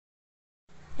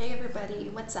Hey everybody,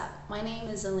 what's up? My name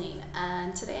is Aline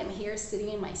and today I'm here sitting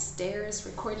in my stairs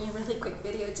recording a really quick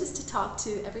video just to talk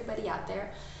to everybody out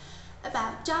there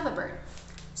about Java Burn.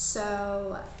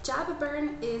 So Java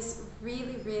Burn is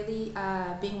really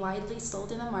being widely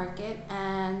sold in the market,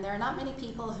 and there are not many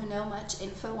people who know much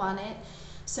info on it.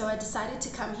 So I decided to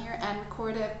come here and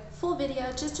record a full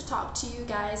video just to talk to you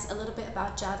guys a little bit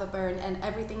about Java Burn and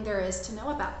everything there is to know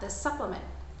about this supplement.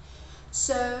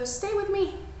 So stay with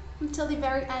me until the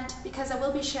very end, because I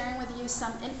will be sharing with you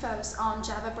some infos on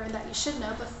Java Burn that you should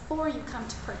know before you come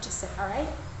to purchase it, alright?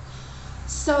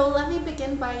 So let me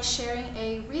begin by sharing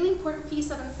a really important piece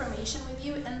of information with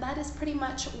you, and that is pretty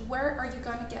much where are you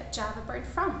going to get Java Burn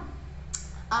from.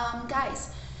 Guys,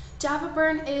 Java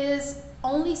Burn is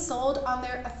only sold on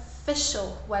their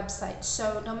official website,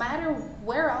 so no matter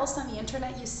where else on the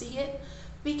internet you see it,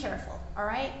 be careful,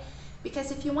 alright?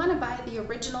 Because if you want to buy the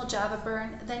original Java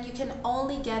Burn, then you can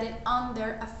only get it on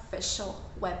their official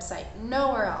website,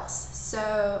 nowhere else.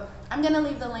 So I'm going to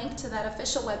leave the link to that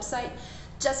official website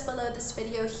just below this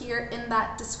video here in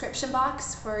that description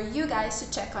box for you guys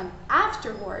to check on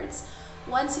afterwards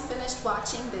once you finished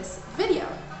watching this video,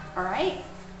 alright?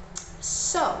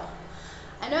 So,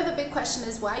 I know the big question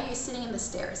is, why are you sitting in the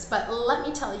stairs? But let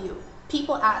me tell you,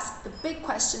 people ask, the big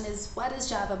question is, what is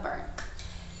Java Burn?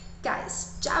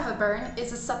 Guys, Java Burn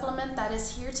is a supplement that is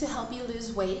here to help you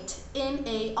lose weight in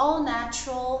a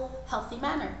all-natural, healthy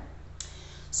manner.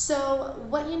 So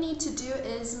what you need to do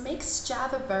is mix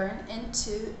Java Burn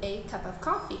into a cup of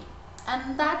coffee.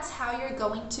 And that's how you're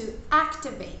going to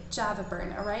activate Java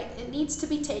Burn, all right? It needs to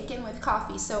be taken with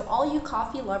coffee. So all you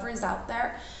coffee lovers out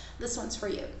there, this one's for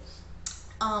you.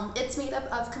 It's made up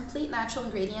of complete natural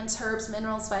ingredients, herbs,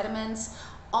 minerals, vitamins,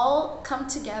 all come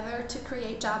together to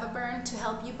create Java Burn to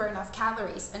help you burn off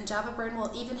calories. And Java Burn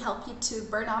will even help you to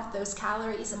burn off those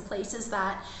calories in places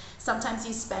that sometimes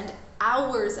you spend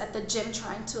hours at the gym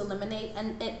trying to eliminate,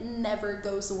 and it never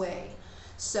goes away.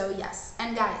 So yes,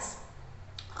 and guys,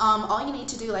 all you need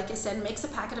to do, like I said, mix a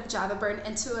packet of Java Burn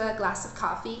into a glass of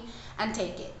coffee and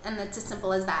take it. And it's as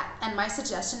simple as that. And my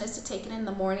suggestion is to take it in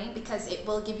the morning because it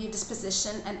will give you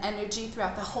disposition and energy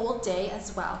throughout the whole day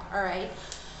as well, all right?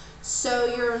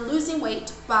 So you're losing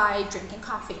weight by drinking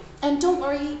coffee. And don't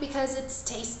worry, because it's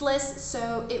tasteless,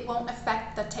 so it won't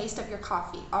affect the taste of your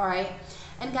coffee, all right?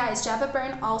 And guys, Java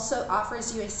Burn also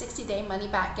offers you a 60-day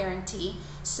money-back guarantee.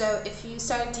 So if you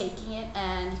started taking it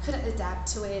and you couldn't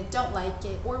adapt to it, don't like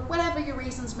it, or whatever your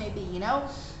reasons may be, you know,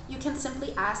 you can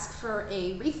simply ask for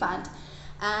a refund,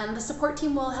 and the support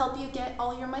team will help you get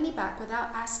all your money back without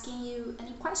asking you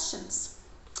any questions.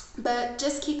 But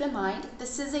just keep in mind,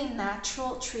 this is a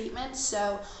natural treatment,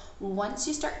 so once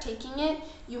you start taking it,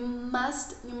 you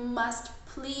must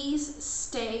please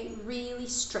stay really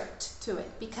strict to it,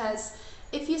 because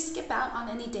if you skip out on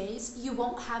any days, you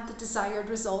won't have the desired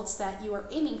results that you are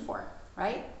aiming for,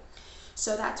 right?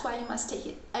 So that's why you must take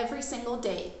it every single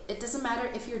day. It doesn't matter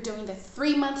if you're doing the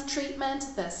 3-month treatment,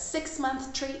 the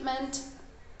 6-month treatment,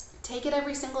 take it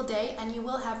every single day and you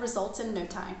will have results in no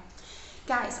time.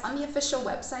 Guys, on the official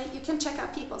website, you can check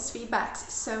out people's feedbacks,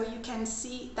 so you can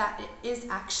see that it is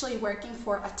actually working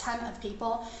for a ton of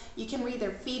people. You can read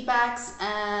their feedbacks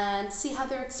and see how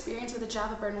their experience with the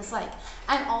Java Burn was like.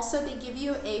 And also, they give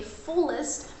you a full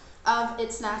list of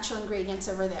its natural ingredients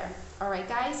over there. All right,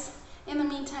 guys? In the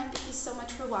meantime, thank you so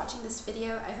much for watching this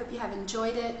video. I hope you have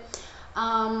enjoyed it.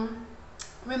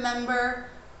 Remember,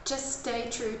 just stay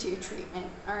true to your treatment,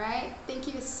 all right? Thank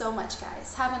you so much,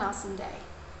 guys. Have an awesome day.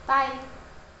 Bye.